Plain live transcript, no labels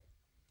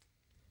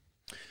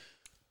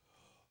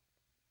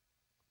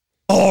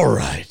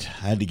right.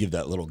 I had to give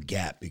that little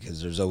gap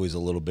because there's always a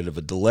little bit of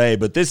a delay.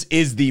 But this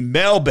is the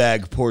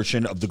mailbag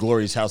portion of the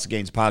Glorious House of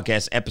Gains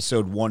podcast,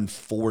 episode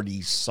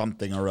 140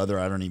 something or other.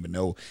 I don't even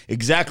know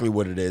exactly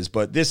what it is.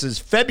 But this is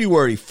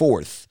February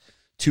 4th,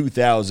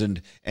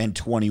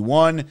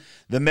 2021.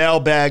 The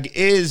mailbag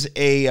is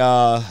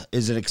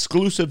an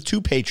exclusive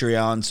to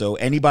Patreon. So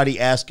anybody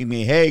asking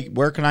me, hey,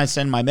 where can I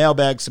send my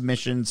mailbag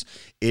submissions?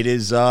 It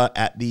is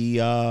at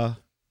the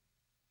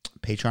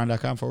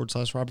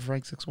patreon.com/Robert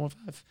Frank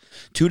 615.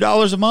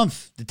 $2 a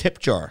month, the tip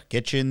jar.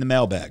 Get you in the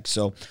mailbag.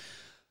 So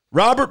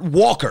Robert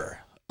Walker.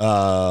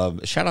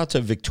 Shout out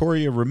to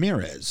Victoria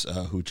Ramirez,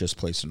 who just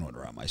placed an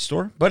order on my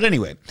store. But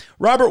anyway,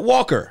 Robert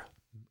Walker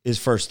is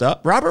first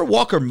up. Robert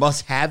Walker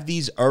must have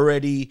these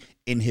already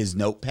in his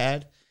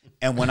notepad.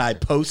 And when I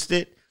post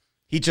it,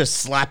 he just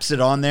slaps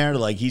it on there.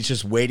 Like he's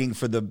just waiting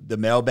for the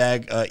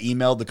mailbag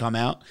email to come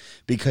out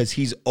because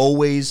he's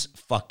always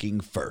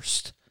fucking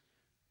first.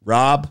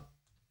 Rob,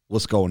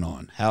 what's going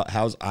on?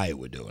 How's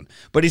Iowa doing?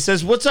 But he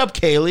says, what's up,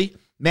 Kaylee?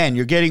 Man,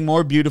 you're getting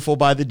more beautiful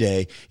by the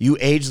day. You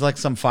age like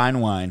some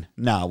fine wine.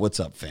 Nah, what's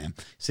up, fam?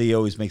 See, he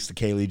always makes the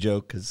Kaylee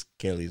joke because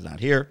Kaylee's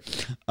not here.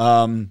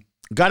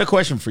 Got a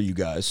question for you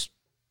guys.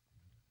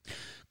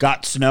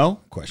 Got snow?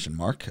 Question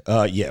mark.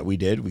 Yeah, we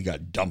did. We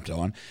got dumped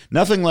on.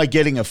 Nothing like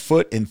getting a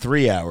foot in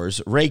 3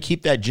 hours. Ray,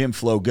 keep that gym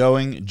flow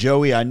going.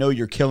 Joey, I know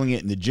you're killing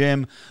it in the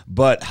gym,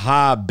 but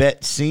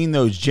bet seeing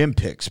those gym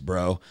pics,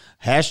 bro.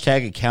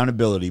 Hashtag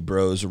accountability,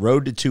 bros.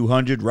 Road to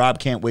 200. Rob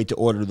can't wait to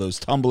order those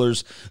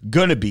tumblers.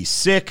 Gonna be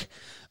sick.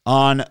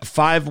 On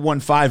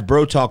 515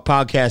 Bro Talk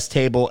podcast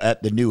table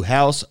at the new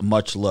house.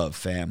 Much love,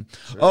 fam.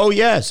 Sure. Oh,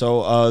 yeah.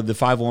 So the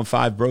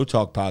 515 Bro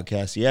Talk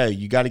podcast. Yeah,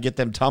 you got to get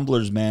them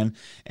tumblers, man,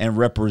 and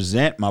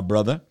represent, my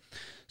brother.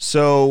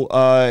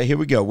 So here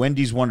we go.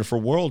 Wendy's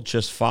Wonderful World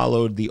just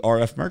followed the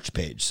RF merch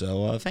page.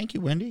 So thank you,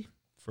 Wendy,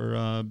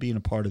 for being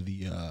a part of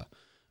the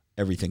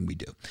everything we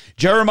do.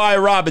 Jeremiah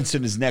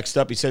Robinson is next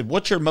up. He said,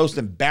 what's your most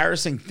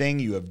embarrassing thing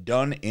you have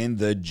done in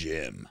the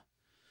gym?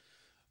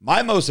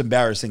 My most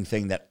embarrassing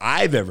thing that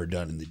I've ever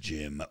done in the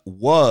gym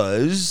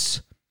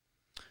was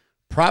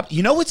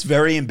you know what's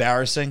very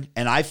embarrassing?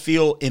 And I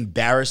feel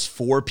embarrassed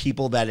for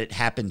people that it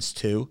happens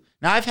to.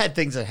 Now, I've had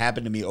things that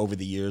happen to me over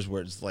the years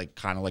where it's like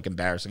kind of like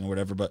embarrassing or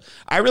whatever, but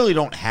I really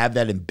don't have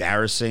that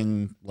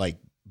embarrassing like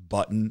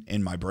button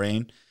in my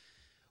brain.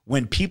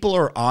 When people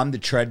are on the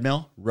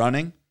treadmill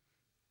running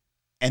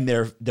and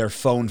their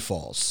phone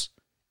falls.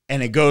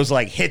 And it goes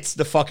like hits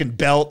the fucking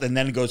belt and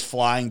then it goes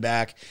flying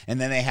back.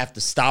 And then they have to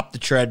stop the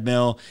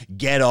treadmill,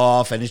 get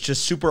off. And it's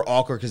just super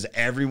awkward because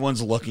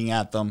everyone's looking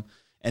at them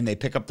and they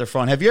pick up their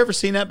phone. Have you ever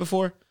seen that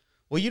before?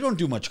 Well, you don't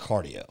do much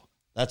cardio.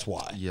 That's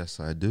why. Yes,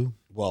 I do.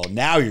 Well,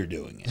 now you're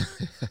doing it.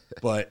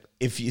 But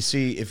if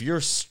you're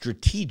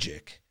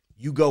strategic,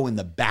 you go in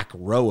the back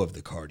row of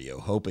the cardio,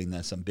 hoping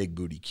that some big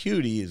booty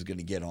cutie is going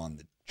to get on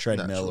the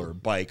treadmill or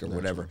bike or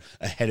whatever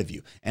ahead of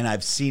you. And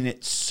I've seen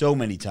it so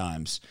many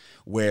times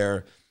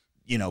where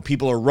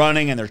people are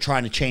running and they're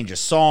trying to change a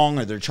song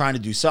or they're trying to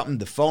do something.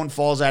 The phone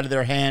falls out of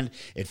their hand.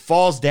 It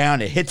falls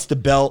down. It hits the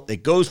belt.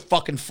 It goes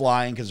fucking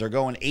flying because they're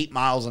going 8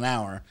 miles an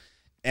hour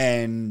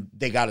and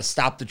they got to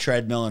stop the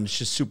treadmill and it's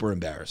just super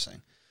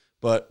embarrassing.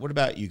 But what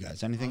about you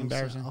guys? Anything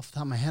embarrassing? Off the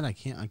top of my head, I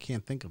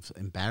can't think of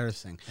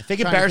embarrassing. I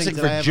think embarrassing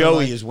for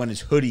Joey is when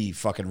his hoodie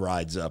fucking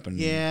rides up and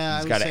he's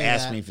got to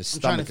ask me if his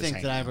stomach is hanging. I'm trying to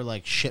think that I ever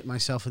like shit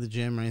myself at the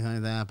gym or anything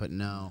like that, but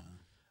no.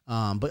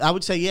 But I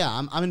would say,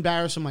 yeah, I'm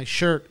embarrassed in my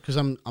shirt because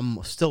I'm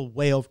still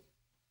way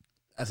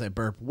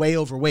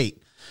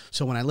overweight.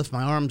 So when I lift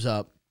my arms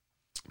up,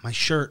 my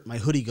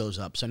hoodie goes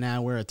up. So now I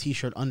wear a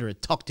T-shirt under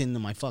it, tucked into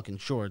my fucking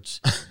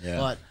shorts. Yeah.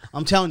 But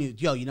I'm telling you,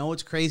 you know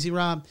what's crazy,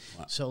 Rob?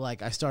 What? So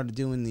like I started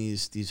doing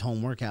these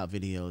home workout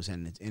videos,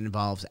 and it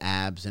involves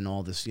abs and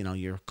all this,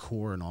 your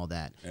core and all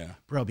that. Yeah.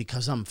 Bro,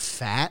 because I'm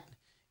fat,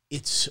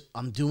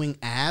 I'm doing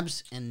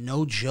abs, and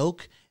no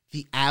joke,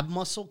 the ab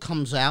muscle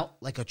comes out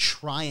like a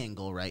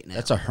triangle right now.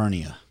 That's a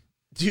hernia.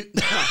 Dude,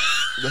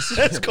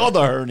 that's called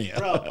a hernia.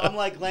 Bro, I'm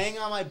like laying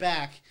on my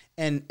back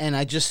and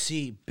I just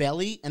see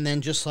belly and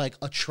then just like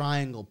a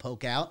triangle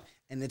poke out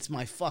and it's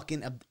my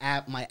fucking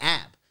ab.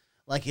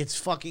 Like it's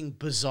fucking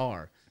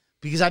bizarre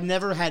because I've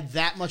never had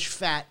that much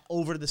fat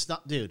over the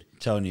stomach. Dude. I'm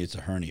telling you it's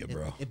a hernia,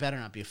 bro. It better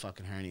not be a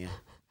fucking hernia.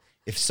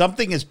 If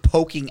something is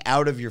poking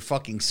out of your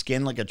fucking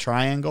skin like a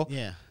triangle,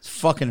 it's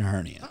fucking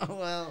hernia. Oh,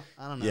 well,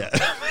 I don't know. Yeah.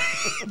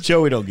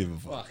 Joey don't give a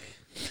fuck.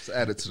 Let's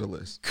add it to the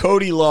list.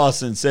 Cody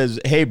Lawson says,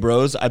 hey,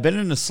 bros, I've been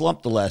in a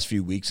slump the last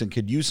few weeks and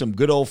could use some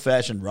good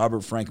old-fashioned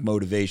Robert Frank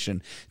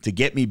motivation to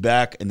get me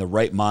back in the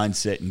right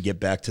mindset and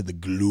get back to the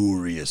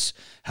glorious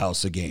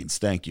House of Gains.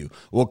 Thank you.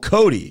 Well,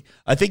 Cody,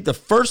 I think the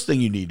first thing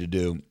you need to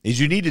do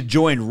is you need to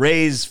join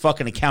Ray's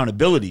fucking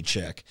accountability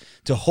check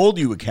to hold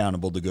you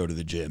accountable to go to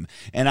the gym.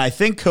 And I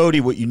think,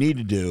 Cody, what you need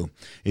to do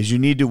is you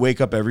need to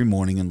wake up every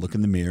morning and look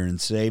in the mirror and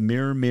say,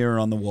 mirror, mirror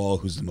on the wall,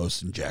 who's the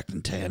most jacked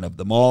and tan of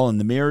them all? And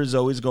the mirror is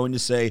always going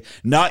to say,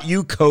 not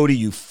you, Cody,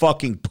 you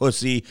fucking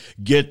pussy.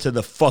 Get to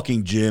the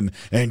fucking gym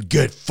and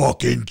get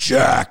fucking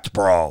jacked,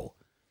 bro.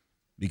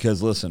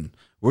 Because listen,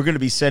 we're going to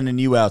be sending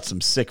you out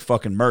some sick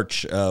fucking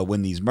merch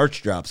when these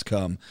merch drops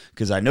come,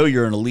 because I know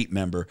you're an elite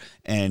member,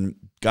 and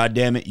God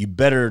damn it, you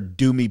better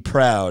do me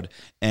proud,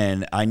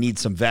 and I need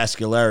some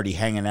vascularity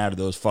hanging out of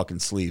those fucking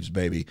sleeves,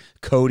 baby.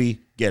 Cody,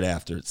 get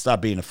after it.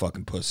 Stop being a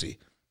fucking pussy.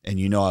 And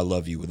you know I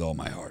love you with all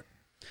my heart.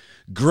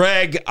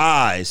 Greg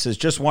I says,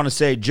 just want to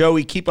say,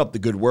 Joey, keep up the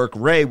good work.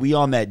 Ray, we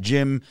on that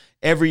gym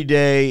every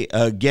day.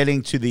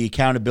 Getting to the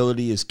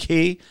accountability is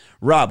key.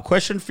 Rob,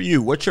 question for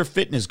you. What's your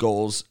fitness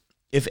goals,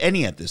 if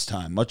any, at this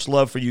time? Much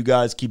love for you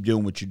guys. Keep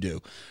doing what you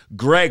do.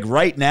 Greg,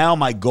 right now,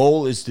 my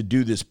goal is to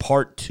do this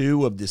part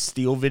 2 of this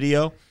steel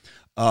video,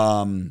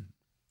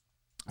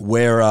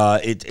 where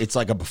it's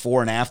like a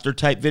before and after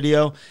type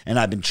video, and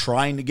I've been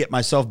trying to get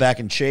myself back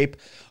in shape.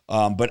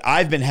 But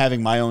I've been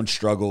having my own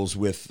struggles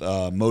with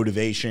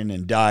motivation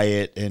and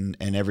diet and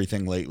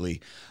everything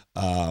lately.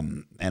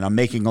 And I'm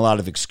making a lot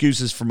of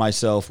excuses for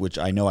myself, which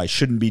I know I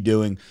shouldn't be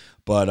doing.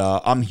 But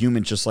I'm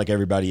human just like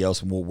everybody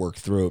else, and we'll work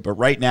through it. But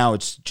right now,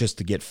 it's just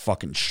to get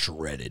fucking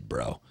shredded,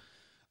 bro.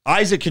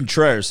 Isaac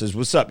Contreras says,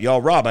 what's up,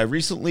 y'all? Rob, I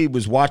recently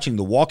was watching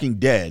The Walking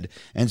Dead,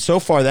 and so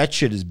far that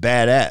shit is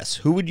badass.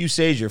 Who would you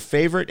say is your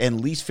favorite and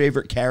least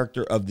favorite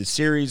character of the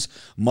series?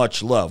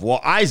 Much love.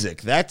 Well,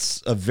 Isaac,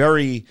 that's a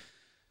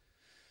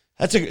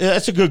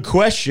good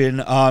question,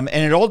 and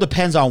it all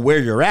depends on where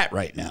you're at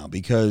right now,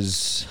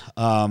 because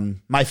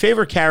my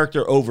favorite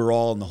character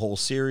overall in the whole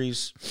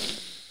series,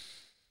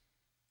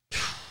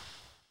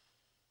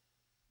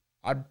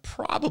 I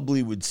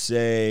probably would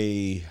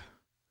say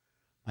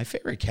my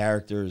favorite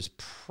character is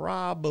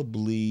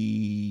probably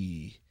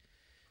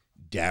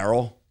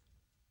Daryl.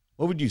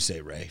 What would you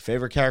say, Ray?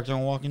 Favorite character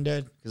on Walking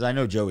Dead? Because I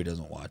know Joey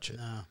doesn't watch it.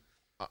 No.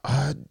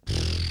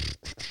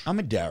 I'm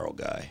a Daryl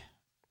guy.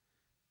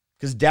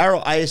 Because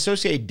Daryl, I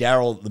associate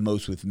Daryl the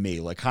most with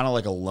me, like kind of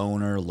like a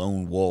loner,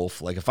 lone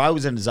wolf. Like if I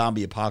was in a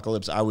zombie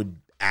apocalypse, I would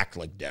act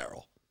like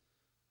Daryl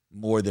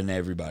more than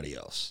everybody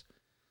else.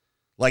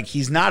 Like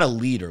he's not a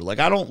leader. Like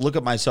I don't look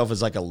at myself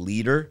as like a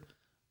leader,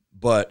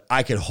 but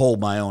I could hold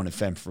my own and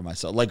fend for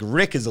myself. Like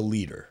Rick is a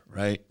leader,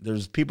 right?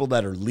 There's people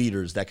that are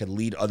leaders that could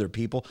lead other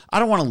people. I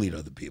don't want to lead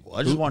other people.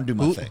 I just want to do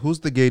my thing.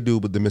 Who's the gay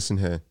dude with the missing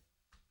hair?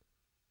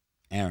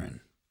 Aaron.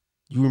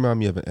 You remind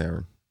me of an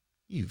Aaron.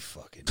 You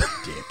fucking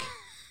dick.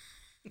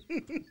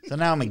 So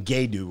now I'm a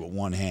gay dude with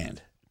one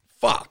hand.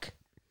 Fuck.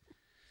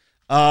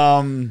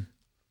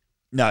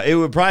 No, it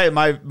would probably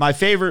my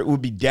favorite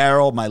would be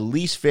Daryl. My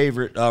least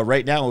favorite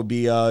right now would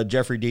be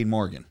Jeffrey Dean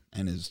Morgan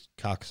and his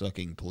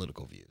cocksucking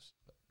political views.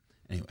 But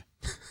anyway,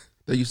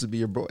 that used to be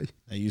your boy.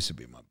 That used to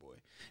be my boy.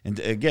 And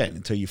again,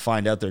 until you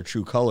find out their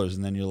true colors,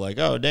 and then you're like,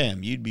 oh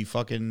damn, you'd be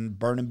fucking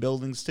burning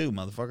buildings too,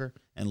 motherfucker,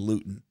 and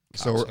looting.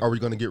 So are we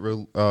going to get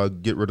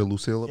rid of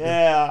Lucille up there?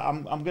 Yeah,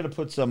 I'm going to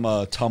put some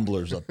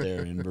tumblers up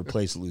there and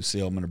replace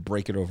Lucille. I'm going to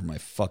break it over my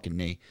fucking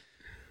knee.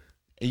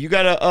 You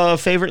got a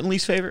favorite and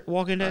least favorite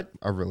Walking Dead?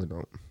 I really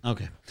don't.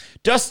 Okay.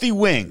 Dusty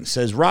Wing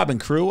says, Robin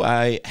Crew,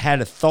 I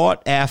had a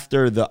thought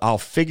after the I'll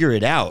Figure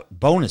It Out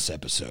bonus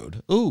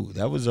episode. Ooh,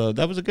 that was a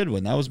good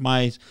one. That was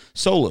my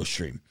solo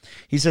stream.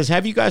 He says,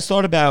 have you guys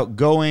thought about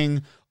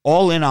going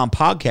all in on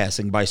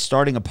podcasting by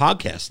starting a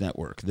podcast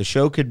network? The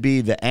show could be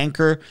the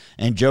anchor,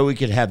 and Joey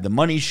could have the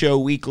Money Show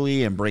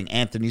weekly and bring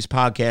Anthony's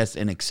podcast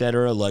and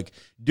etc. Like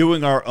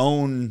doing our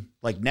own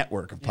like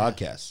network of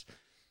podcasts.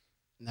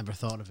 Never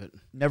thought of it.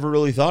 Never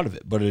really thought of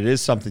it, but it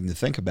is something to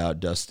think about,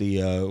 Dusty.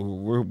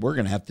 We're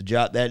going to have to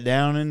jot that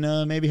down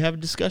and maybe have a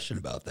discussion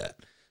about that.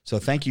 So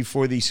thank you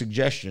for the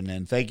suggestion,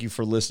 and thank you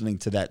for listening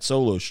to that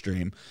solo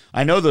stream.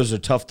 I know those are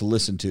tough to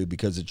listen to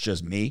because it's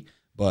just me,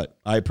 but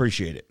I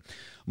appreciate it.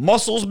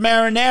 Muscles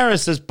Marinara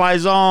says,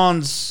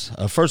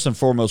 Paisans. First and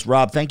foremost,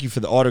 Rob, thank you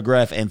for the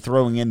autograph and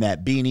throwing in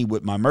that beanie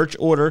with my merch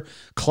order.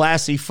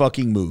 Classy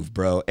fucking move,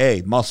 bro.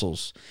 Hey,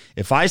 Muscles,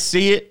 if I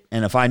see it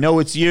and if I know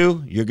it's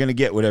you, you're going to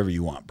get whatever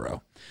you want,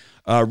 bro.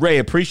 Ray,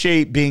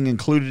 appreciate being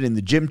included in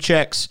the gym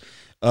checks.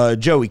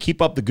 Joey,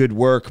 keep up the good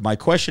work. My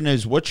question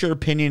is, what's your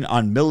opinion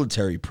on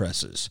military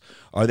presses?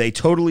 Are they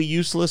totally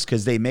useless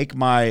because they make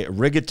my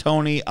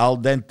rigatoni al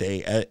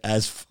dente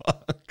as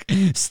fuck?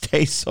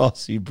 Stay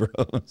saucy,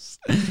 bros.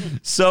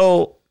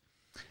 So,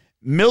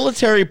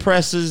 military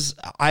presses,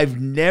 I've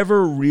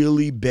never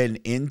really been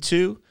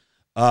into.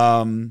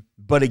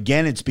 But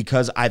again, it's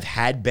because I've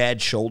had bad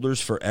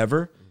shoulders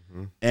forever.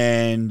 Mm-hmm.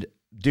 And,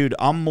 dude,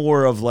 I'm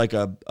more of like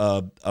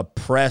a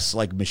press,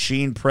 like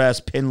machine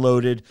press, pin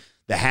loaded.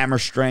 The hammer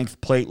strength,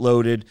 plate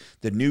loaded.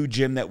 The new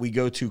gym that we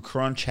go to,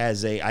 Crunch,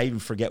 has I even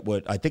forget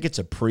what, I think it's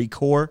a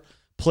pre-core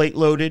plate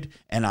loaded,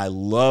 and I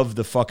love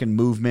the fucking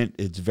movement.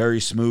 It's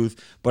very smooth.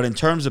 But in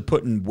terms of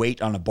putting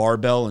weight on a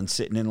barbell and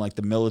sitting in like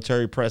the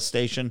military press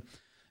station,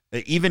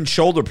 even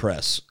shoulder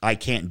press, I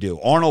can't do.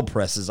 Arnold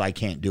presses, I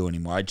can't do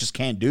anymore. I just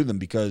can't do them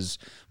because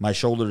my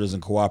shoulder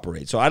doesn't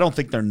cooperate. So I don't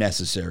think they're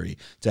necessary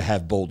to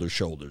have boulder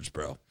shoulders,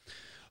 bro.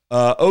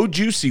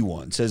 Juicy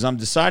One says, I'm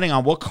deciding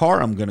on what car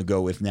I'm going to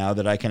go with now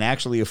that I can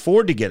actually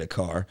afford to get a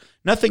car.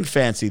 Nothing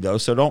fancy, though,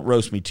 so don't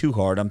roast me too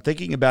hard. I'm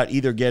thinking about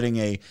either getting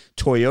a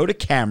Toyota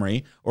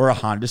Camry or a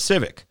Honda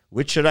Civic.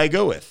 Which should I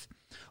go with?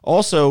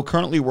 Also,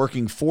 currently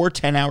working 4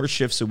 10-hour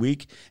shifts a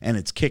week, and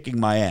it's kicking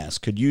my ass.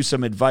 Could use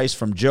some advice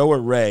from Joe or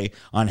Ray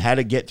on how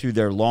to get through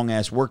their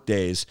long-ass work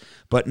days,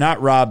 but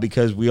not Rob,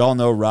 because we all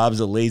know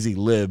Rob's a lazy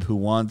lib who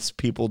wants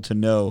people to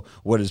know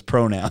what his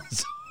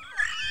pronouns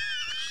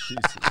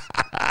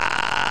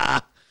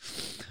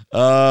are.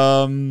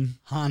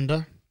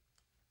 Honda.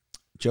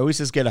 Joey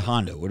says get a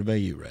Honda. What about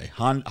you, Ray?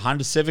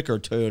 Honda Civic or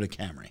Toyota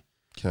Camry?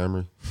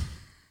 Camry.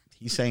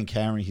 He's saying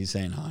Camry. He's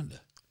saying Honda.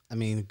 I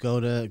mean,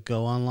 go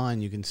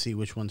online. You can see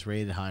which one's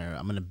rated higher.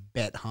 I'm gonna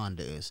bet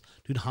Honda is.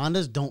 Dude,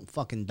 Hondas don't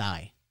fucking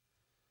die.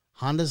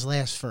 Hondas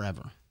last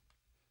forever.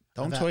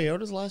 Don't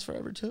Toyotas last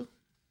forever too?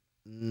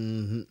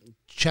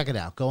 Check it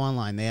out. Go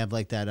online. They have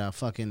like that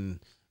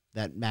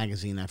that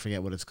magazine. I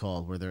forget what it's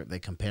called, where they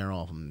compare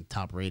all of them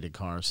top rated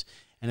cars.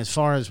 And as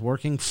far as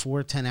working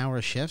 4 10-hour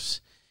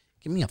shifts,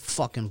 give me a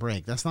fucking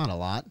break. That's not a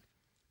lot.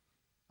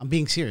 I'm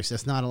being serious.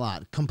 That's not a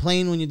lot.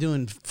 Complain when you're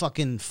doing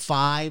fucking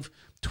 5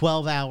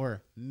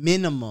 12-hour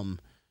minimum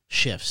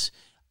shifts.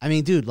 I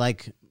mean, dude,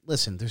 like,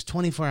 listen, there's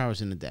 24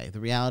 hours in a day. The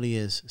reality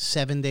is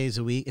 7 days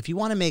a week. If you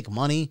want to make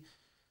money,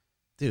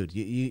 dude,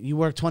 you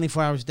work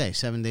 24 hours a day,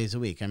 7 days a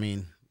week. I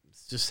mean,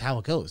 it's just how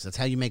it goes. That's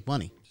how you make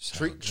money.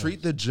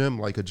 Treat the gym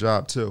like a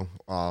job too,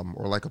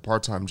 or like a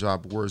part-time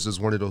job, whereas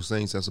it's one of those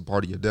things that's a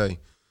part of your day.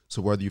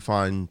 So whether you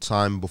find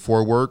time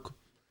before work,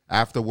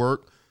 after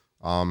work,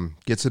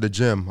 get to the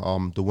gym.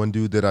 The one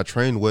dude that I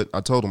trained with,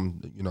 I told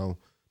him,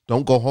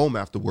 don't go home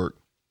after work.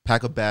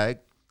 Pack a bag,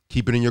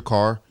 keep it in your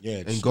car,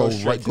 and go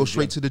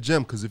straight to the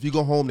gym. Because if you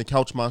go home, the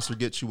couch monster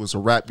gets you. It's a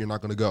wrap. You're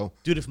not going to go.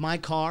 Dude, if my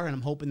car, and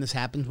I'm hoping this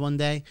happens one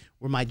day,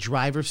 where my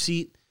driver's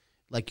seat,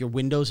 like your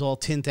windows all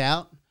tint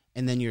out,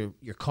 and then your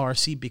car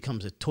seat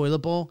becomes a toilet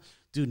bowl,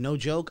 dude, no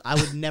joke, I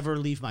would never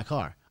leave my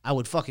car. I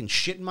would fucking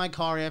shit in my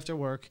car after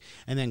work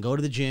and then go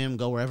to the gym,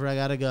 go wherever I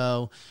got to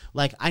go.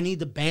 Like, I need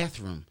the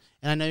bathroom.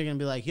 And I know you're going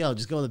to be like, yo,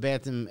 just go to the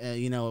bathroom, at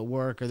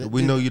work.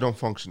 We know you don't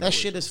function. That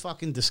shit is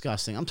fucking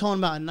disgusting. I'm talking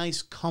about a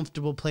nice,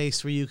 comfortable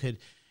place where you could,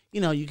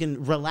 you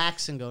can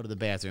relax and go to the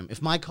bathroom. If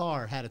my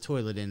car had a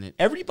toilet in it.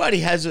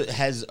 Everybody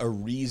has a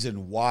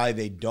reason why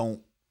they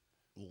don't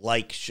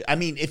like I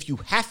mean, if you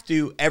have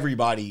to,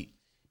 everybody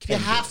can.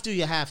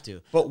 You have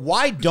to. But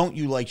why don't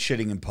you like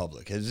shitting in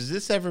public? Has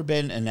this ever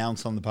been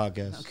announced on the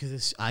podcast?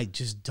 Because I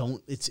just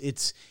don't.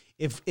 It's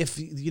if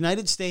the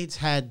United States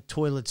had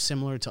toilets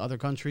similar to other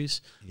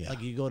countries,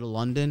 like you go to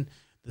London,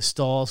 the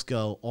stalls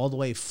go all the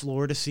way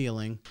floor to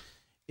ceiling.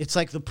 It's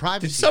like the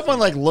privacy. Did someone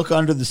like look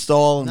under the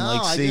stall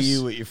and see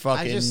you with your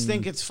fucking? I just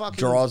think it's fucking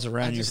drawers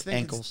around your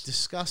ankles. It's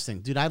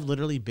disgusting, dude. I've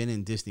literally been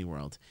in Disney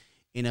World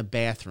in a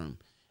bathroom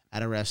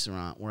at a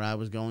restaurant where I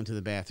was going to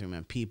the bathroom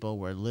and people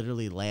were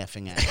literally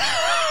laughing at me.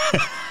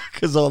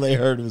 Because all they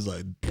heard was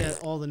like...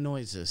 all the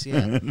noises,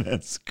 yeah.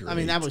 That's great. I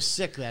mean, I was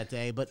sick that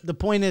day, but the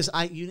point is,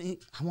 I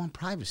want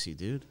privacy,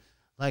 dude.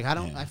 Like,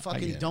 I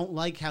fucking don't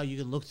like how you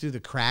can look through the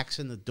cracks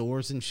in the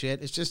doors and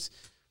shit. It's just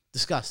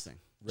disgusting.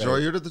 Right. Joe,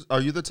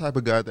 are you the type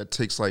of guy that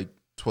takes, like,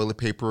 toilet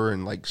paper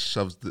and, like,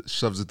 shoves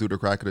it through the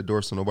crack of the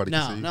door so nobody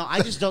can see? No,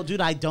 I just don't,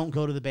 dude, I don't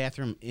go to the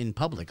bathroom in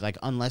public, like,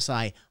 unless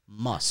I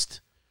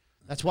must.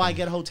 That's why I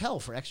get a hotel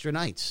for extra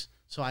nights.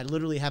 So I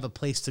literally have a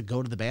place to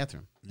go to the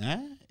bathroom.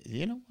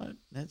 You know what?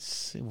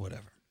 That's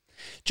whatever.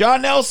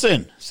 John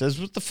Nelson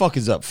says, what the fuck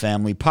is up,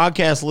 family?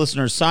 Podcast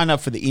listeners, sign up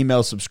for the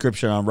email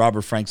subscription on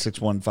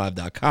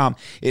robertfrank615.com.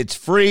 It's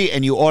free,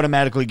 and you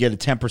automatically get a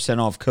 10%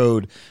 off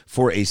code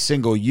for a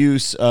single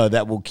use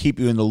that will keep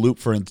you in the loop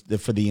for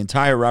the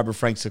entire Robert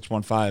Frank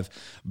 615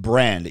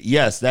 brand.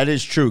 Yes, that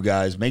is true,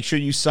 guys. Make sure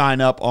you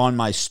sign up on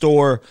my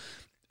store.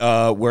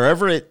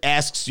 Wherever it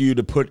asks you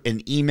to put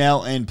an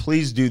email in,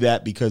 please do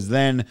that, because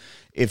then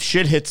if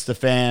shit hits the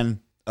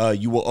fan,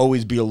 you will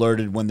always be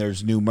alerted when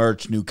there's new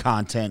merch, new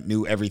content,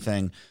 new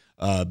everything,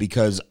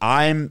 because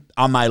I'm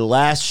on my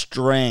last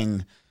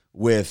string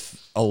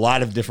with a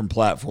lot of different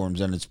platforms,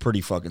 and it's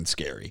pretty fucking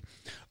scary.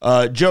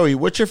 Joey,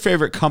 what's your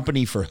favorite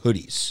company for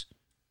hoodies?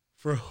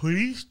 For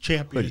hoodies?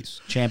 Champion.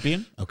 Hoodies.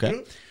 Champion? Okay.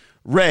 Yep.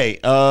 Ray,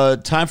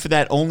 time for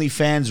that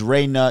OnlyFans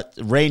Ray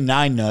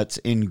 9 Nuts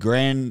in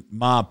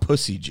Grandma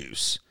Pussy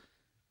Juice.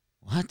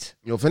 What?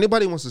 If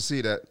anybody wants to see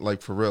that,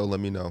 like, for real,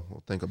 let me know.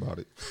 We'll think about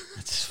it.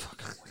 That's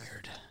fucking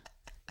weird.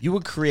 You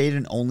would create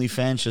an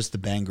OnlyFans just to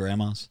bang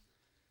grandmas?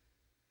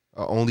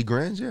 Only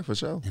Grands? Yeah, for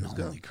sure. And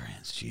Only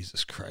Grands.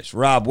 Jesus Christ.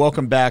 Rob,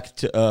 welcome back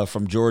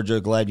from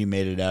Georgia. Glad you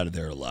made it out of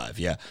there alive.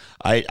 Yeah,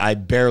 I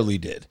barely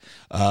did.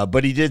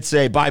 But he did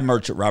say, buy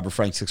merch at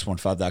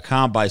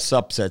robertfrank615.com, buy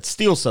subs at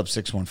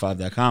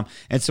steelsub615.com,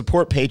 and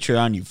support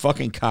Patreon, you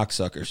fucking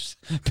cocksuckers.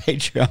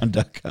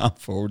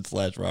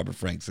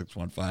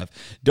 Patreon.com/robertfrank615.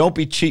 Don't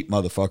be cheap,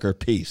 motherfucker.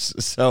 Peace.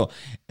 So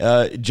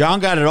John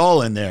got it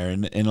all in there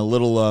in a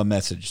little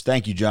message.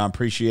 Thank you, John.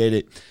 Appreciate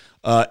it.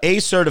 A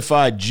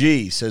Certified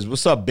G says,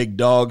 what's up, big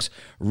dogs?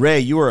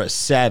 Ray, you are a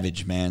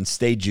savage, man.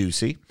 Stay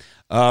juicy.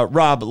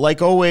 Rob,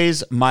 like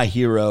always, my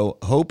hero.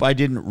 Hope I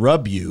didn't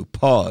rub you,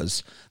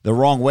 the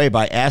wrong way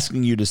by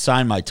asking you to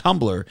sign my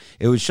Tumblr.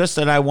 It was just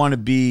that I want to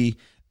be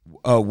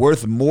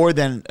worth more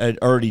than it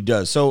already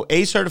does. So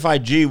A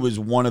Certified G was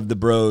one of the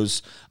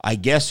bros, I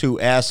guess, who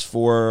asked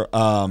for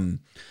an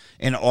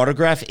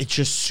autograph. It's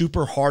just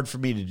super hard for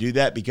me to do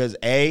that because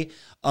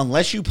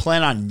unless you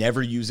plan on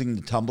never using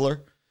the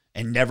tumbler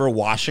and never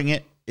washing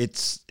it,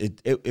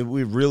 it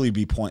would really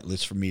be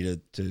pointless for me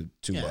to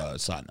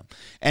sign them.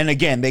 And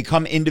again, they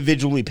come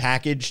individually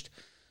packaged,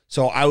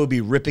 so I would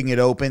be ripping it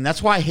open.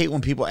 That's why I hate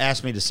when people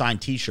ask me to sign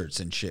T-shirts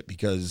and shit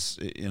because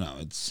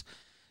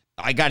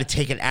I got to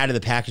take it out of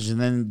the package,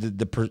 and then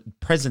the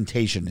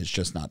presentation is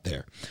just not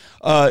there.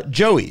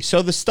 Joey,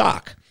 so the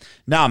stock.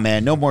 Nah,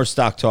 man, no more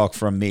stock talk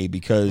from me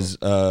because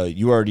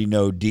you already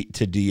know to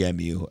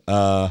DM you.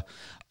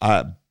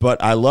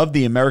 But I love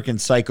the American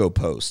Psycho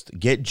post.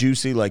 Get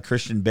juicy like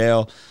Christian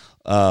Bale.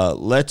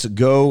 Let's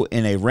go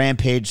in a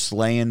rampage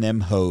slaying them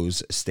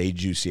hoes. Stay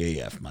juicy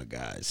AF, my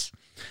guys.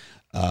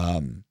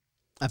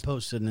 I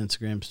posted an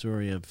Instagram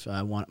story of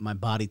my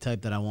body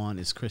type that I want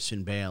is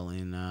Christian Bale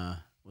in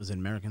was it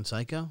American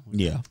Psycho?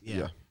 Yeah.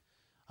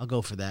 I'll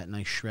go for that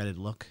nice shredded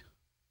look.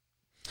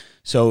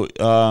 So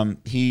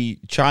he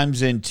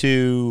chimes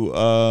into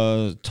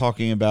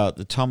talking about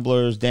the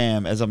tumblers.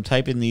 Damn, as I'm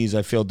typing these,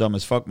 I feel dumb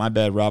as fuck. My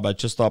bad, Rob. I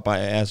just thought I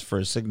asked for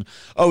a signal.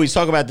 Oh, he's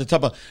talking about the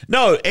tumbler.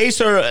 No,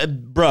 Acer,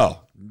 bro.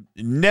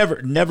 Never.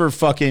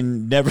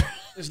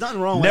 There's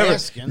nothing wrong with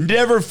asking.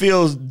 Never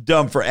feels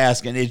dumb for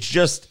asking. It's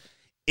just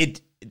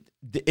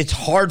it's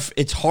hard.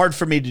 It's hard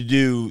for me to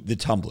do the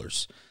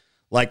tumblers.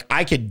 Like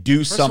I could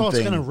do something. First of all,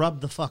 it's gonna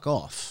rub the fuck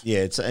off. Yeah,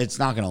 it's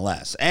not gonna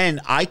last.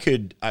 And I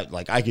could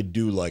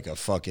do like a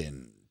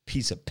fucking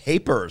piece of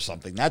paper or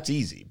something. That's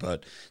easy.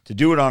 But to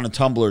do it on a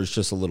tumbler is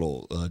just a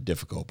little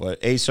difficult. But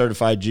A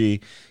Certified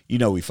G,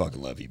 we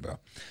fucking love you, bro.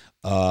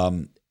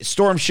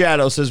 Storm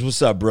Shadow says,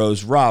 "What's up,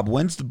 bros? Rob,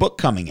 when's the book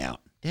coming out?"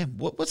 Damn,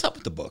 what's up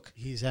with the book?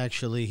 He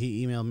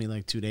emailed me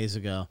like 2 days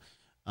ago.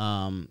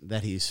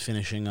 That he's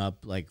finishing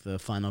up like the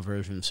final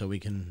version so we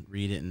can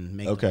read it and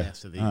make the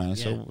best of these. All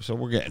right, so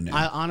we're getting there.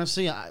 I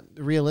honestly,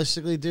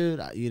 realistically, dude,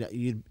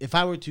 if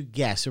I were to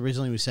guess,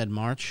 originally we said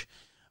March,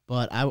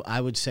 but I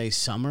would say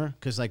summer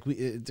because like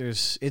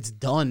it's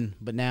done,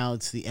 but now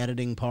it's the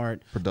editing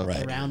part.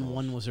 Production. Round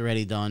 1 was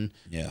already done.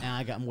 Yeah. Now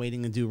I'm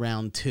waiting to do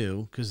round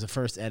 2 because the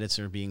first edits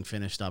are being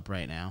finished up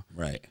right now.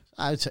 Right.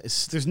 I would say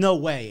there's no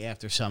way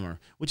after summer,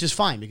 which is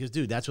fine because,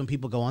 dude, that's when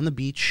people go on the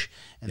beach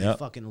and they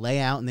fucking lay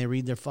out and they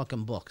read their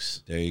fucking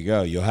books. There you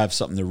go. You'll have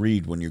something to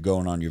read when you're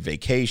going on your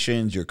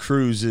vacations, your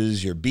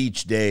cruises, your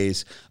beach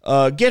days.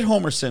 Get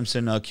Homer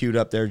Simpson queued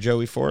up there,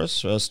 Joey, for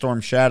us.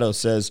 Storm Shadow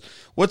says,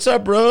 "What's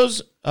up,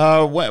 bros?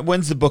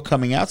 When's the book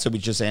coming out?" So we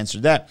just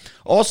answered that.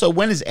 Also,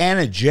 when is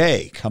Anna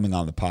Jay coming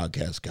on the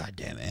podcast? God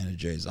damn, Anna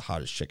Jay is the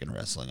hottest chick in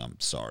wrestling. I'm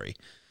sorry.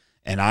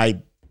 And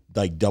I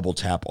like double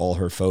tap all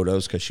her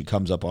photos because she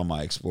comes up on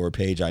my Explore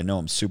page. I know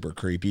I'm super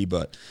creepy,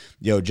 but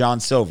John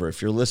Silver,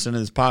 if you're listening to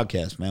this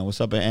podcast, man,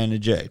 what's up at Anna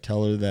J?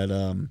 Tell her that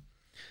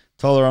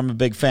I'm a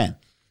big fan.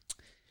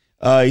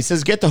 He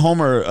says, "Get the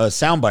Homer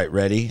soundbite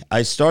ready.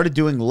 I started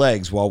doing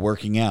legs while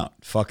working out."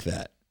 Fuck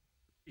that.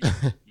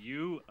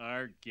 You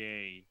are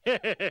gay.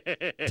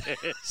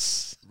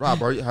 Rob,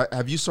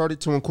 have you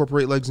started to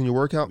incorporate legs in your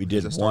workout? We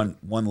did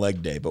one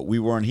leg day, but we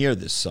weren't here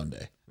this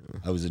Sunday.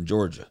 I was in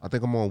Georgia. I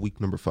think I'm on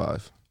week number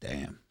 5.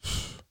 Damn.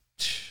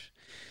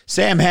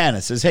 Sam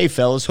Hanna says, "Hey,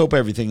 fellas, hope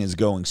everything is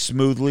going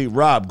smoothly.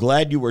 Rob,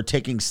 glad you were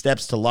taking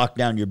steps to lock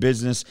down your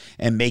business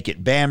and make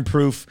it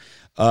ban-proof.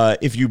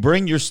 If you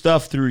bring your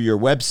stuff through your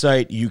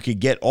website, you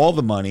could get all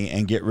the money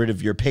and get rid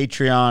of your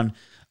Patreon.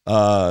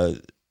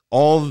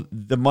 All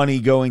the money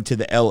going to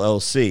the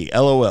LLC.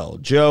 LOL.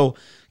 Joe,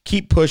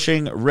 keep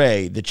pushing.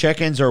 Ray, the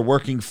check-ins are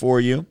working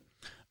for you.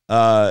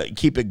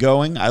 Keep it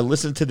going. I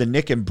listened to the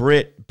Nick and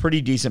Britt,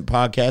 pretty decent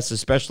podcast,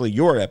 especially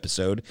your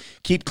episode.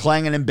 Keep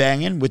clanging and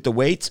banging with the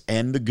weights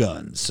and the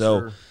guns." So,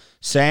 sure.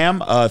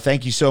 Sam,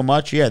 thank you so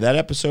much. Yeah, that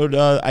episode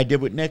I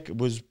did with Nick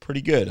was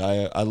pretty good.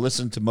 I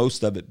listened to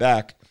most of it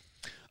back.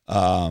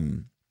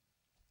 And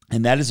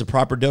that is a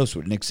proper dose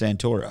with Nick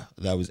Santora.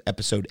 That was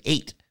episode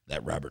 8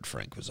 that Robert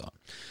Frank was on.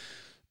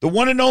 The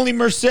one and only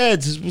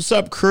Mercedes says, "What's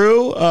up,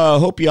 crew?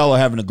 Hope y'all are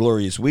having a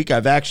glorious week.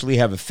 I've actually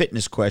have a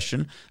fitness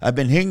question. I've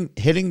been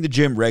hitting the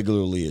gym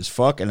regularly as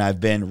fuck, and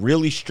I've been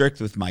really strict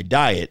with my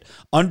diet,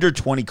 under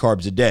 20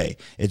 carbs a day.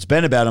 It's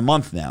been about a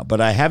month now, but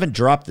I haven't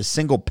dropped a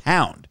single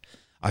pound.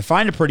 I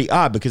find it pretty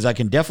odd because I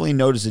can definitely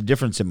notice a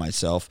difference in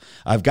myself.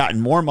 I've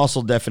gotten more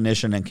muscle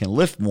definition and can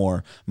lift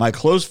more. My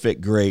clothes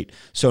fit great,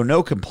 so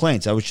no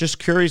complaints. I was just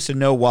curious to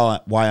know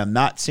why I'm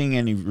not seeing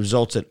any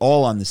results at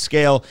all on the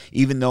scale,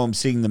 even though I'm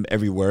seeing them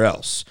everywhere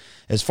else.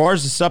 As far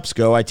as the sups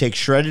go, I take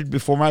shredded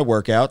before my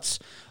workouts.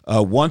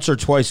 Once or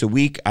twice a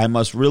week. I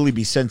must really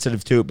be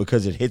sensitive to it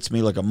because it hits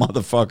me like a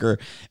motherfucker,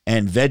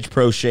 and Veg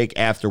Pro Shake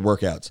after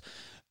workouts."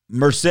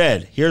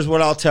 Merced, here's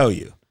what I'll tell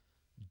you.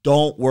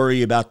 Don't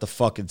worry about the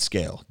fucking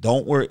scale.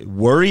 Don't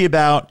worry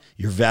about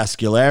your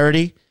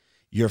vascularity,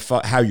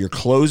 how your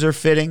clothes are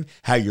fitting,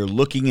 how you're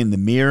looking in the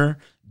mirror.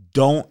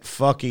 Don't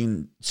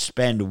fucking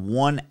spend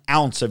 1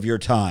 ounce of your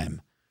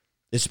time,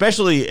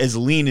 especially as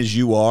lean as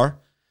you are,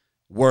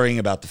 worrying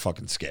about the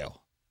fucking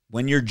scale.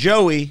 When you're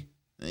Joey,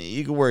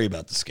 you can worry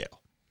about the scale.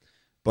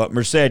 But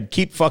Merced,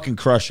 keep fucking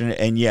crushing it.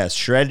 And yes,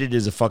 shredded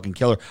is a fucking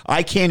killer.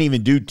 I can't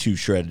even do 2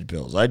 shredded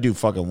pills. I do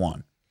fucking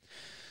 1.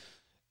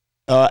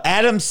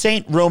 Adam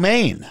St.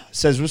 Romain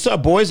says, what's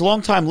up, boys?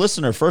 Long-time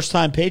listener,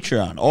 first-time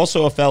Patreon.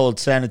 Also a fellow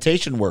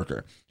sanitation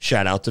worker.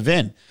 Shout out to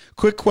Vin.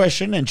 Quick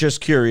question and just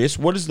curious,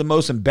 what is the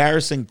most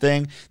embarrassing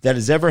thing that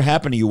has ever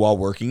happened to you while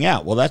working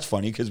out? Well, that's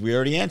funny because we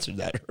already answered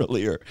that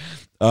earlier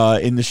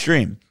in the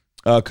stream.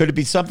 Could it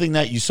be something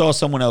that you saw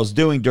someone else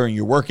doing during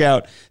your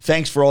workout?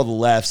 Thanks for all the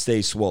laughs.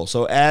 Stay swole.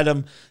 So,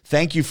 Adam,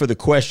 thank you for the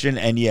question.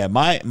 And, yeah,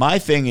 my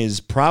thing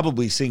is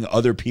probably seeing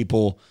other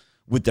people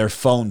with their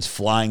phones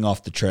flying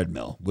off the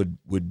treadmill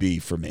would be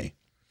for me.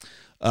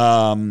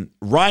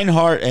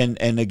 Reinhardt,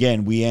 and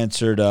again, we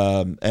answered,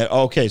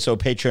 okay, so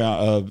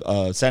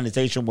Patreon,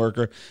 sanitation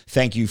worker,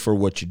 thank you for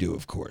what you do,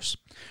 of course.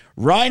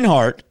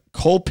 Reinhardt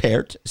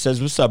Colpert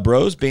says, what's up,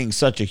 bros? Being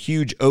such a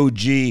huge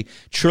OG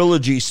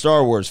trilogy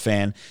Star Wars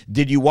fan,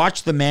 did you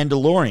watch The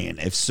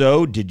Mandalorian? If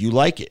so, did you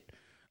like it?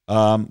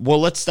 Well,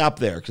 let's stop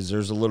there because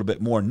there's a little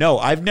bit more. No,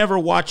 I've never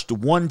watched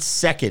 1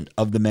 second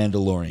of The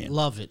Mandalorian.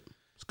 Love it.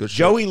 It's good shit.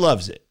 Joey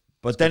loves it.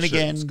 But then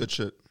again, it's good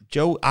shit.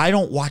 Joe, I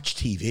don't watch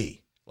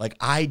TV. Like,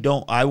 I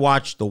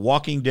watch The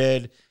Walking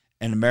Dead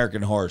and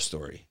American Horror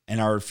Story,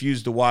 and I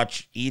refuse to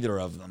watch either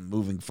of them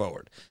moving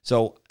forward.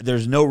 So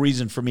there's no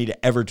reason for me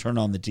to ever turn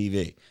on the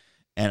TV.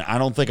 And I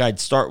don't think I'd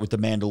start with The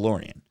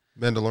Mandalorian.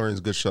 Mandalorian's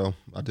a good show.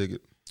 I dig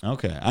it.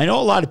 Okay. I know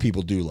a lot of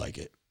people do like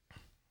it.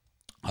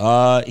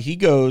 He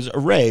goes,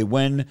 Ray,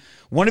 when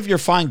one of your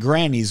fine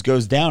grannies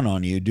goes down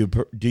on you,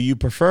 do you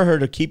prefer her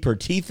to keep her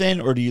teeth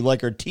in, or do you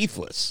like her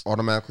teethless?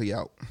 Automatically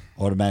out.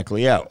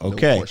 Automatically out.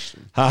 Okay. No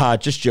Haha,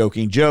 just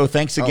joking. Joe,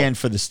 thanks again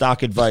for the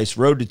stock advice.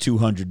 Road to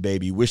 200,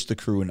 baby. Wish the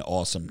crew an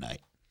awesome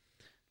night.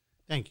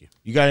 Thank you.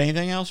 You got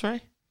anything else,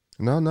 Ray?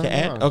 No. To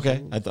add?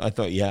 Okay. I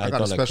thought, yeah. I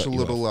got a special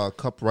little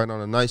cup right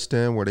on a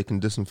nightstand where they can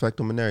disinfect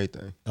them and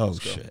everything. Oh,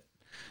 shit.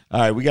 All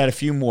right, we got a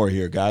few more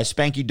here, guys.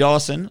 Spanky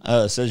Dawson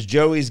says,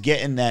 Joey's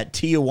getting that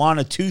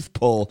Tijuana tooth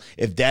pull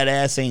if that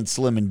ass ain't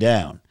slimming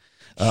down.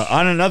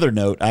 On another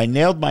note, I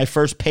nailed my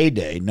first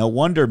payday. No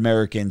wonder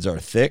Americans are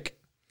thick.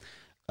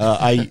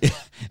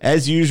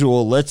 As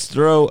usual, let's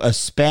throw a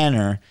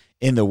spanner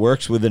in the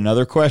works with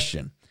another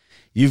question.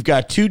 You've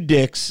got 2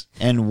 dicks,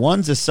 and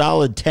one's a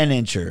solid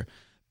 10-incher,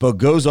 but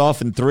goes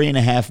off in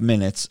 3.5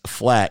 minutes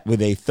flat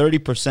with a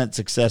 30%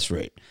 success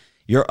rate.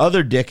 Your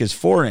other dick is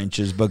 4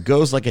 inches, but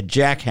goes like a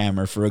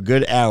jackhammer for a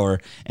good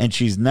hour, and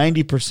she's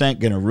 90%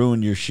 going to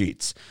ruin your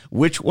sheets.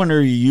 Which one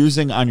are you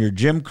using on your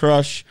gym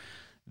crush?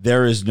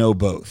 There is no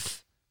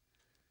both.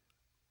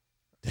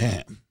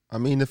 Damn. I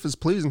mean, if it's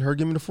pleasing her,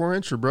 give me the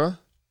 4-incher, bruh.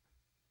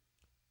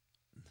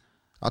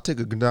 I'll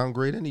take a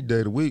downgrade any day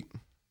of the week.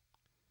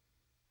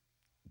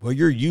 Well,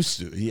 you're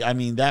used to. I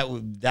mean, that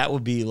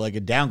would be like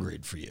a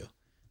downgrade for you.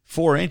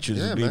 4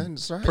 inches would be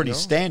right, pretty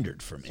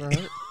standard for me. All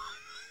right.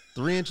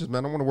 3 inches,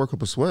 man. I want to work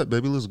up a sweat,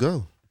 baby. Let's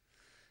go.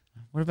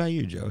 What about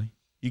you, Joey?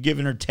 You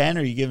giving her 10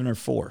 or you giving her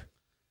 4?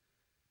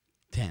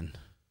 10.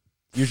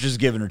 You're just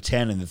giving her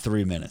 10 in the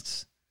 3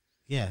 minutes.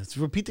 Yeah, let's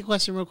repeat the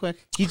question real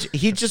quick.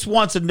 He just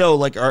wants to know,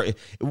 like, a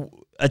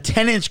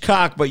 10-inch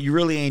cock, but you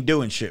really ain't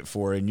doing shit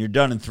for it, and you're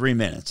done in 3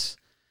 minutes.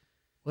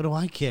 What do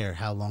I care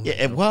how long?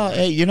 Yeah, well,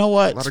 hey, you know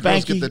what,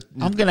 Spanky?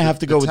 I'm going to have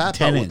to go with the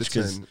 10-inch.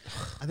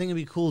 I think it'd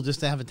be cool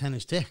just to have a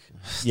 10-inch dick.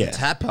 Yeah.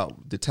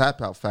 The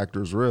tap out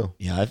factor is real.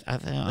 Yeah,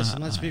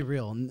 Listen, let's be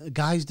real.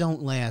 Guys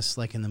don't last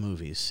like in the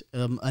movies.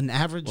 An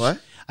average,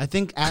 What? I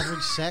think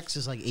average sex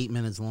is like 8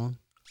 minutes long.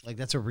 Like,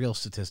 that's a real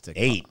statistic.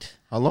 8.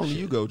 How long do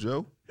you go,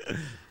 Joe?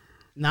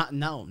 Not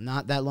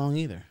that long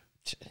either.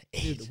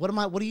 Dude,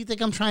 what do you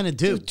think I'm trying to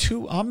do?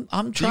 Dude, I'm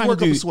Do trying you work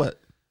to up do a sweat?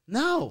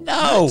 No.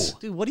 No.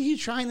 Dude, what are you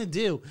trying to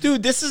do?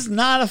 Dude, this is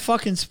not a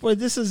fucking sport.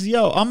 This is,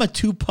 I'm a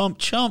 2-pump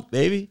chump,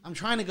 baby. I'm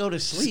trying to go to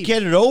sleep. Just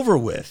get it over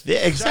with. Yeah,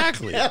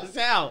 exactly. That's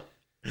out.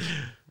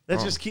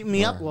 That's just keeping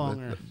me up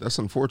longer. That's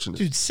unfortunate.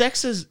 Dude,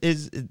 sex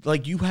is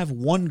like you have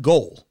one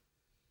goal.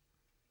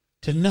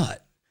 To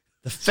nut.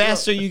 The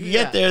faster you can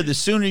get there, the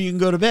sooner you can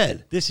go to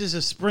bed. This is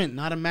a sprint,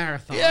 not a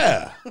marathon.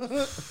 Yeah.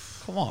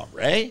 Come on,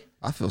 Ray.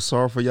 I feel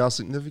sorry for y'all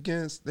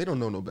significance. They don't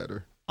know no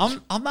better.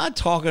 I'm not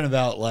talking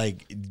about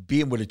like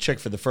being with a chick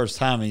for the first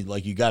time and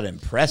like you got to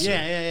impress her.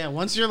 Yeah.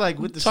 Once you're like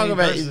with the Talk same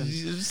about person.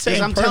 same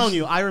 'Cause I'm person. telling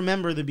you, I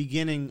remember the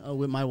beginning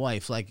with my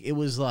wife. Like it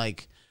was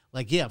like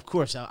yeah, of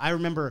course. I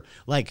remember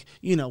like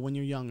when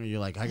you're younger, you're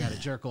like I got to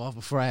jerk off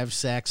before I have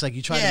sex. Like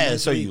you try to Yeah,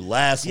 so you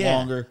last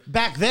longer.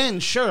 Back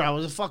then, sure, I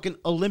was a fucking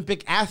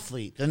Olympic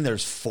athlete. Then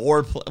there's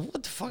foreplay.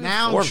 What the fuck?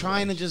 Now is I'm foreplay?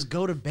 trying to just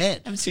go to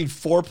bed. I haven't seen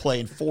foreplay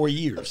in 4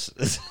 years.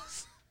 It's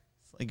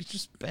like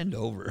just bend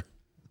over.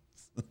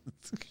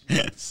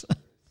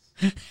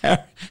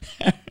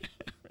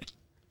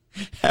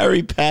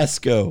 Harry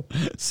Pasco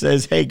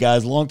says, hey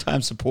guys,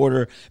 longtime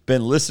supporter,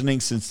 been listening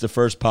since the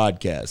first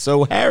podcast.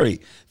 So Harry,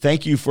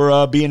 thank you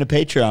for being a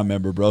Patreon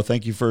member, bro.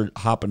 Thank you for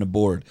hopping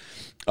aboard.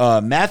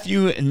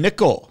 Matthew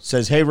Nickel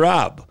says, hey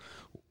Rob,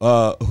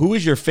 who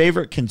is your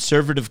favorite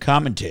conservative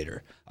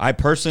commentator? I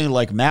personally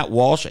like Matt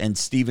Walsh and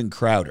Steven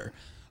Crowder.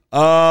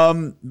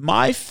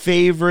 My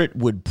favorite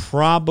would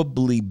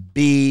probably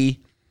be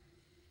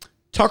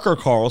Tucker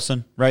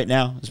Carlson right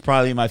now. Is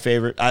probably my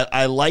favorite.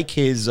 I like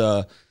his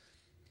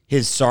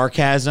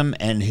sarcasm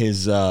and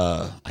his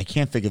I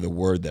can't think of the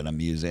word that I'm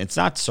using. It's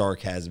not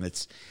sarcasm.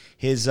 It's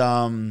his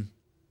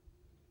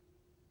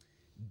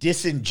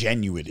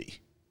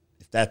disingenuity,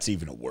 if that's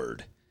even a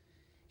word.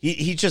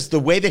 He just, the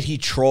way that he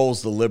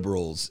trolls the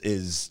liberals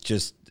is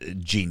just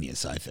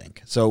genius, I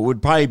think. So it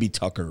would probably be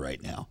Tucker right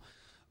now.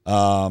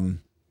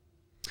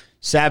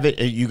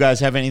 Savage, you guys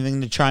have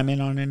anything to chime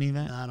in on any of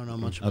that? I don't know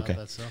much about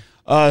that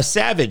stuff.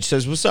 Savage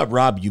says, "What's up,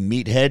 Rob? You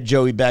meathead,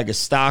 Joey Bag of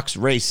Stocks,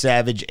 Ray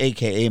Savage,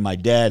 a.k.a. my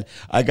dad.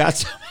 I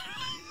got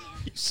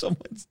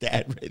someone's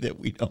dad, Ray, that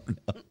we don't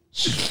know."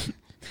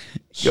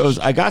 He goes,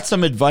 "I got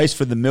some advice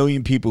for the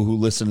million people who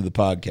listen to the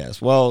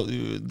podcast." Well,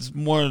 it's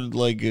more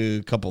like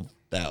a couple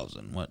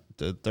thousand. What,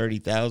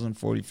 30,000,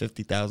 40,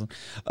 50,000?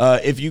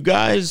 If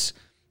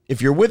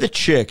you're with a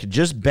chick,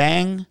 just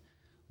bang,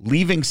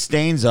 leaving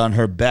stains on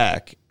her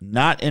back,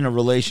 not in a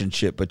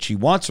relationship, but she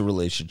wants a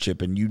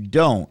relationship and you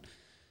don't.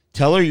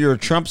 Tell her you're a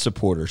Trump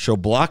supporter. She'll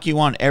block you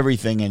on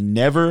everything and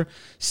never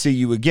see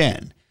you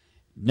again.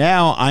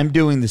 Now I'm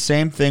doing the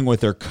same thing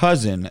with her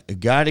cousin.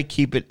 Got to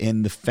keep it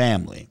in the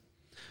family.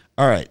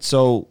 All right,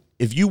 so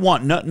if you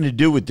want nothing to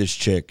do with this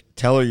chick,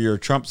 tell her you're a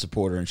Trump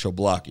supporter and she'll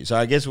block you. So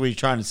I guess what you're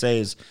trying to say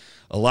is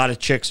a lot of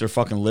chicks are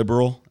fucking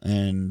liberal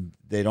and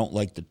they don't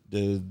like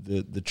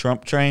the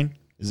Trump train.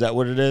 Is that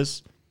what it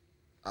is?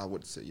 I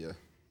would say, yeah.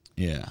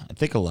 Yeah, I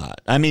think a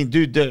lot. I mean,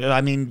 dude,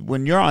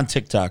 when you're on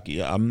TikTok,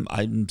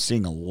 I'm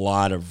seeing a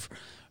lot of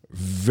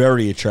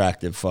very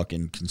attractive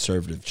fucking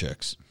conservative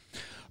chicks.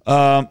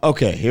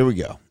 Okay, here we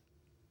go.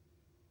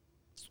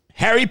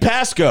 Harry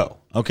Pasco.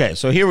 Okay,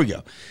 so here we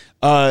go.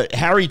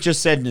 Harry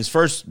just said in his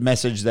first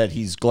message that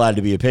he's glad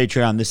to be a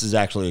Patreon. This is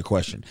actually a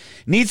question.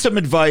 Need some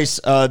advice.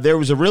 There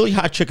was a really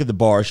hot chick at the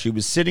bar. She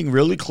was sitting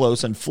really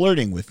close and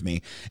flirting with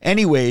me.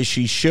 Anyways,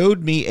 she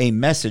showed me a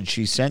message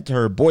she sent to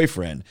her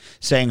boyfriend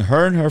saying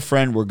her and her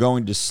friend were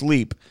going to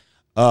sleep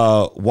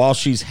while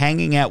she's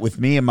hanging out with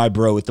me and my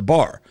bro at the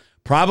bar.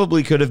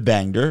 Probably could have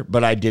banged her,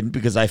 but I didn't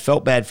because I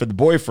felt bad for the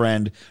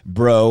boyfriend.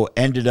 Bro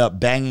ended up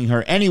banging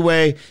her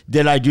anyway.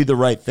 Did I do the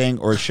right thing,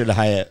 or should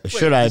I have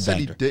banged her?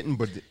 He didn't,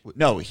 but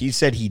No, he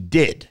said he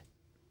did.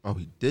 Oh,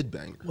 he did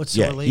bang her. What's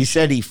the relation? He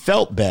said he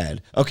felt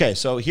bad. Okay,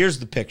 so here's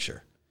the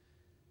picture.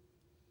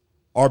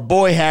 Our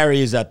boy Harry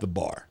is at the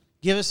bar.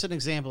 Give us an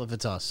example if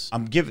it's us.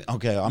 I'm You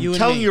and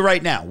telling me. you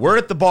right now. We're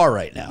at the bar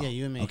right now. Yeah,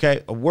 you and me.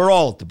 Okay, we're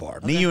all at the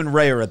bar. Me, you, and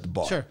Ray are at the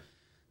bar. Sure.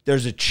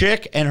 There's a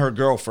chick and her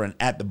girlfriend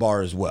at the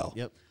bar as well.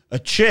 Yep. A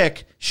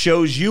chick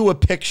shows you a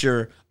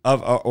picture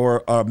of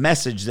or a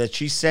message that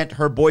she sent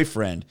her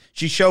boyfriend.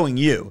 She's showing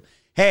you,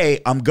 "Hey,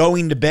 I'm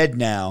going to bed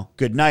now.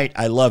 Good night.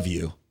 I love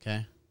you."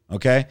 Okay.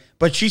 Okay?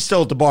 But she's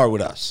still at the bar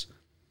with us.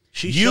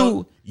 She's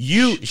showing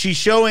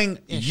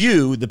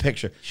you the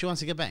picture. She wants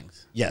to get banged.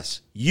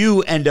 Yes.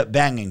 You end up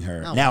banging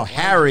her. No, now why would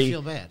Harry he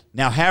feel bad?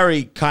 Now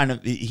Harry kind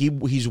of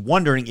he's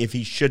wondering if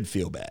he should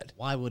feel bad.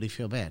 Why would he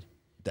feel bad?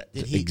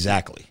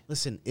 Exactly.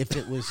 Listen, if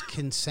it was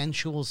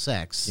consensual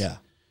sex, Yeah.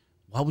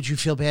 why would you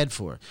feel bad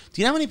for? Do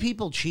you know how many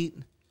people cheat?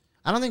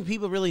 I don't think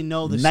people really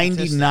know the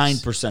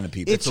 99% of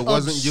people. It's If it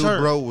wasn't absurd.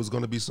 you, bro, it was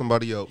going to be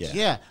somebody else.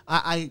 Yeah.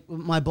 Yeah,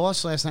 my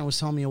boss last night was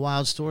telling me a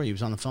wild story. He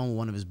was on the phone with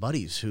one of his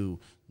buddies who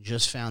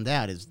just found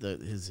out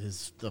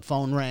the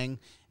phone rang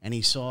and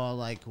he saw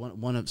like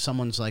one of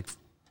someone's like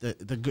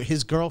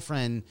his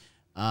girlfriend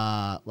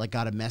like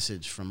got a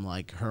message from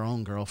like her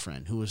own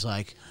girlfriend who was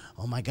like,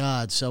 "Oh my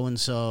God, so and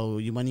so,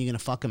 when are you gonna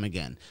fuck him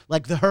again?"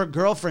 Like her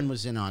girlfriend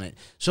was in on it.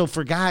 So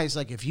for guys,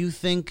 like if you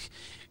think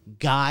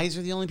guys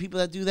are the only people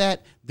that do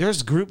that,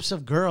 there's groups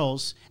of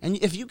girls, and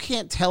if you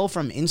can't tell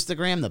from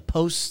Instagram the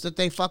posts that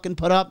they fucking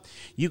put up,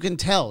 you can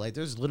tell. Like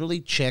there's literally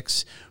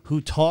chicks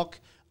who talk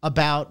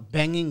about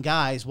banging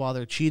guys while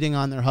they're cheating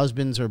on their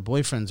husbands or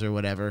boyfriends or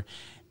whatever,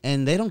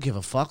 and they don't give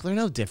a fuck. They're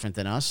no different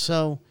than us.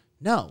 So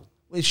no.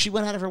 If she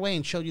went out of her way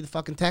and showed you the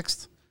fucking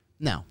text,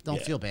 no,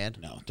 don't feel bad.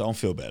 No, don't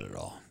feel bad at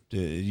all.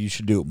 You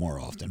should do it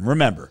more often.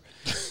 Remember.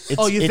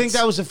 You think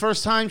that was the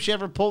first time she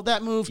ever pulled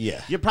that move?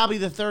 Yeah. You're probably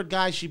the third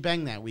guy she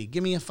banged that week.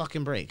 Give me a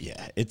fucking break.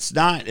 Yeah, it's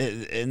not,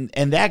 and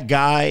that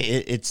guy,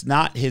 it's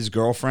not his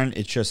girlfriend.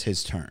 It's just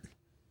his turn.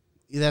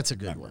 That's a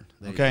good one.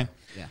 There you Okay. go.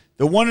 Yeah.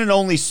 The one and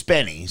only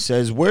Spenny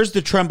says, "Where's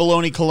the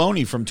Tremboloni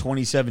Coloni from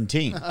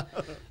 2017?"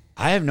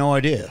 I have no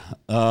idea.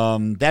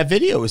 That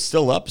video is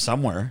still up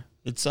somewhere.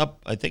 It's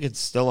up. I think it's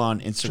still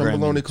on Instagram.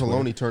 Tremboloni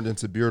Coloni turned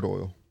into beard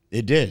oil.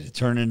 It did. It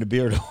turned into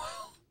beard oil,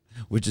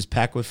 which is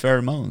packed with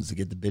pheromones to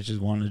get the bitches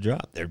wanting to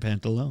drop their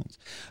pantaloons.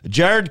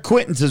 Jared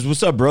Quinton says,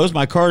 "What's up, bros?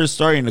 My car is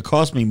starting to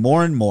cost me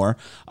more and more.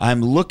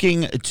 I'm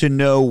looking to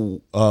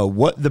know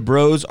what the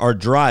bros are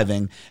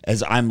driving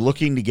as I'm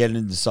looking to get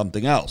into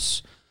something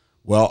else."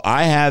 Well,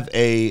 I have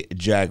a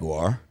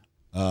Jaguar.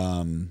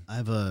 I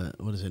have a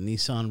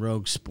Nissan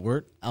Rogue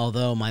Sport.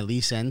 Although my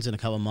lease ends in a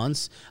couple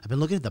months, I've been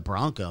looking at the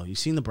Bronco. You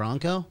seen the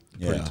Bronco?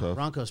 Yeah. Pretty tough.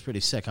 Bronco's pretty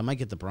sick. I might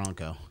get the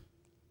Bronco.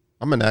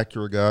 I'm an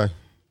Acura guy.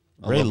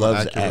 Ray love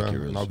my loves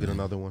Acuras, and I'll get man.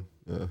 another one.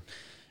 Yeah.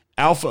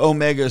 Alpha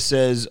Omega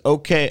says,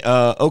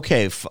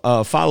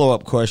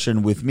 follow-up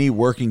question. With me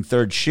working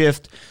third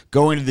shift,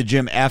 going to the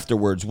gym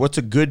afterwards, what's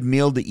a good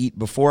meal to eat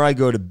before I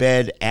go to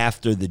bed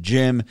after the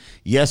gym?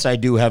 Yes, I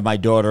do have my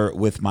daughter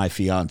with my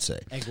fiance.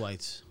 Egg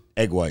whites.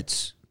 Egg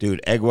whites.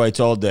 Dude, egg whites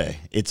all day.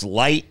 It's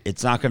light.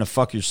 It's not going to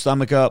fuck your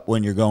stomach up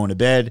when you're going to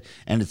bed,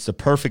 and it's the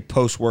perfect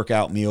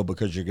post-workout meal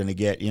because you're going to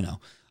get,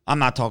 I'm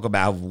not talking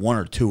about 1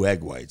 or 2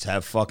 egg whites.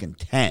 Have fucking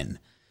 10.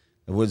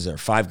 What is there,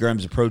 5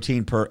 grams of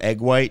protein per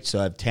egg white? So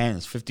I have 10.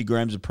 It's 50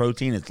 grams of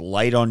protein. It's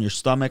light on your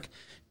stomach.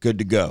 Good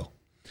to go.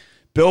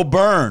 Bill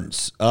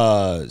Burns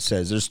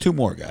says, there's 2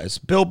 more, guys.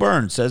 Bill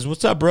Burns says,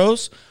 what's up,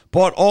 bros?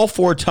 Bought all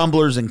 4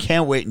 tumblers and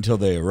can't wait until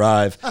they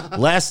arrive.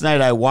 Last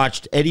night I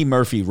watched Eddie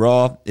Murphy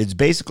Raw. It's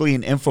basically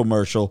an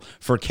infomercial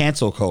for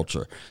cancel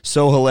culture.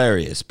 So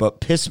hilarious, but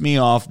pissed me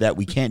off that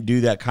we can't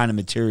do that kind of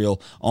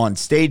material on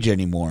stage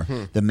anymore.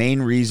 The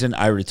main reason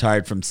I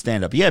retired from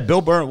stand-up. Yeah, Bill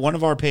Burns, one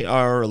of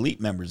our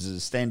elite members, is a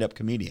stand-up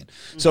comedian.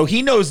 So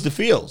he knows the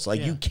feels.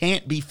 You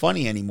can't be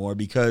funny anymore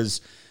because...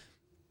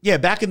 Yeah,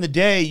 back in the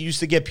day, you used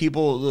to get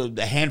people,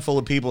 a handful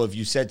of people, if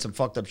you said some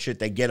fucked up shit,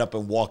 they get up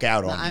and walk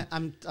out on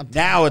you.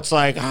 Now it's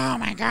like, oh,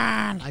 my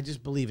God. I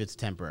just believe it's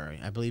temporary.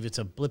 I believe it's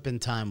a blip in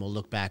time we'll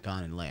look back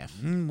on and laugh.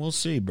 We'll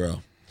see,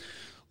 bro.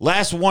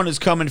 Last one is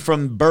coming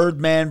from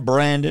Birdman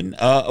Brandon.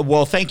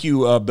 Well, thank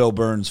you, Bill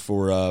Burns,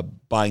 for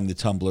buying the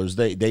tumblers.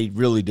 They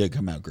really did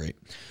come out great.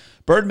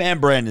 Birdman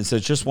Brandon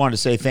says, just wanted to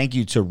say thank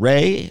you to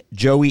Ray,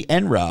 Joey,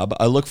 and Rob.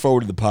 I look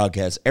forward to the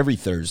podcast every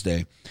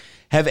Thursday.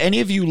 Have any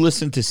of you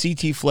listened to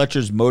C.T.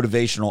 Fletcher's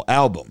motivational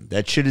album?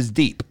 That shit is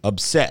deep.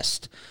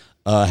 Obsessed.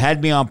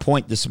 Had me on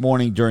point this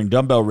morning during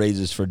dumbbell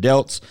raises for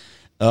delts.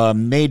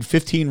 Made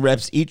 15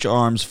 reps each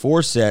arms,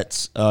 4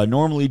 sets.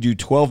 Normally do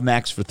 12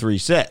 max for 3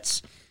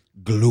 sets.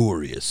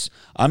 Glorious.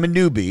 I'm a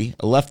newbie.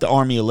 I left the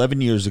Army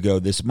 11 years ago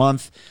this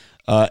month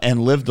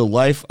and lived a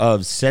life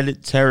of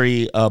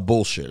sedentary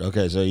bullshit.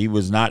 Okay, so he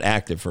was not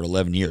active for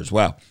 11 years.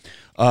 Wow.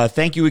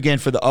 Thank you again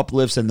for the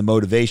uplifts and the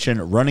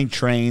motivation, running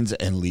trains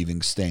and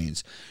leaving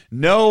stains.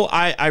 No,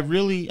 I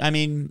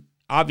mean,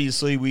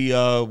 obviously we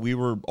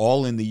were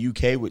all in the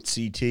UK with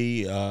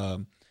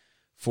CT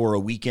for a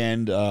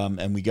weekend,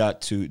 and we got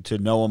to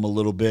know him a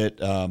little bit.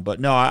 But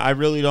no, I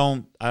really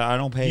don't. I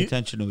don't pay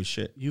attention to his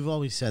shit. You've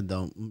always said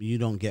though, you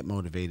don't get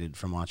motivated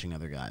from watching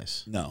other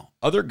guys. No,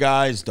 other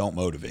guys don't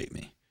motivate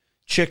me.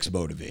 Chicks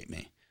motivate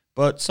me.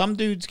 But some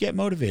dudes get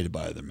motivated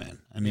by other men.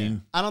 I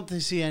mean, I don't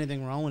see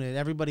anything wrong with it.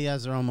 Everybody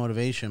has their own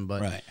motivation,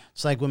 but right.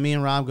 It's like when me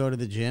and Rob go to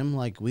the gym,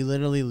 we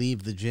literally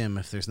leave the gym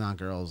if there's not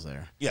girls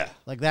there. Yeah.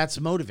 That's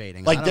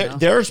motivating.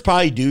 There's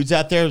probably dudes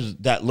out there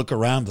that look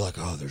around and be like,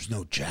 oh, there's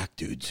no jack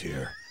dudes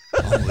here.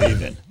 I'm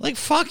leaving.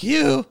 Fuck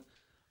you.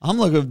 I'm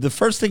looking. The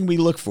first thing we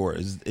look for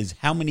is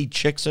how many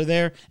chicks are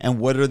there and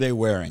what are they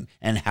wearing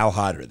and how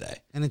hot are they.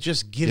 And it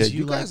just gives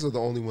you guys are the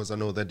only ones I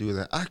know that do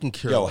that. I can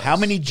care less. How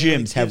many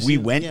gyms have we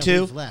went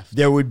to?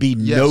 There would be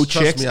no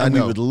chicks, and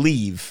we would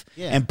leave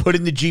and put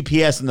in the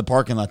GPS in the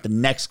parking lot, the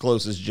next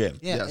closest gym.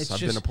 Yeah, yes, I've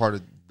been a part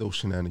of those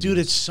shenanigans. Dude,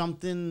 it's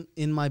something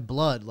in my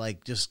blood.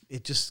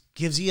 It just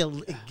gives you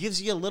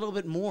a little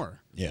bit more.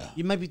 Yeah,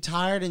 you might be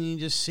tired and you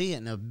just see it,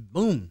 and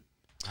boom.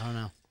 I don't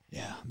know.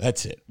 Yeah,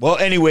 that's it. Well,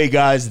 anyway,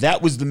 guys,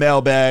 that was the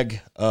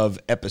mailbag of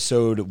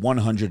episode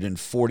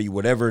 140,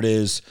 whatever it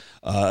is.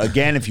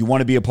 Again, if you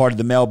want to be a part of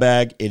the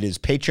mailbag, it is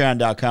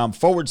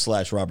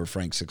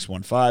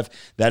patreon.com/RobertFrank615.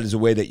 That is a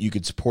way that you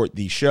could support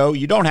the show.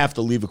 You don't have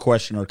to leave a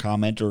question or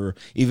comment or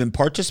even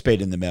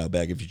participate in the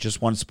mailbag. If you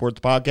just want to support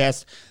the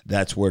podcast,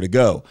 that's where to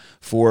go.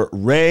 For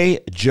Ray,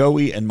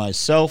 Joey, and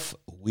myself,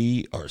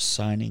 we are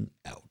signing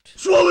out.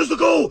 Swallows the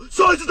goal,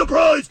 size is the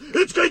prize.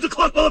 It's game to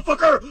clock,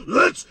 motherfucker.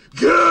 Let's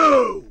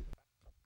go.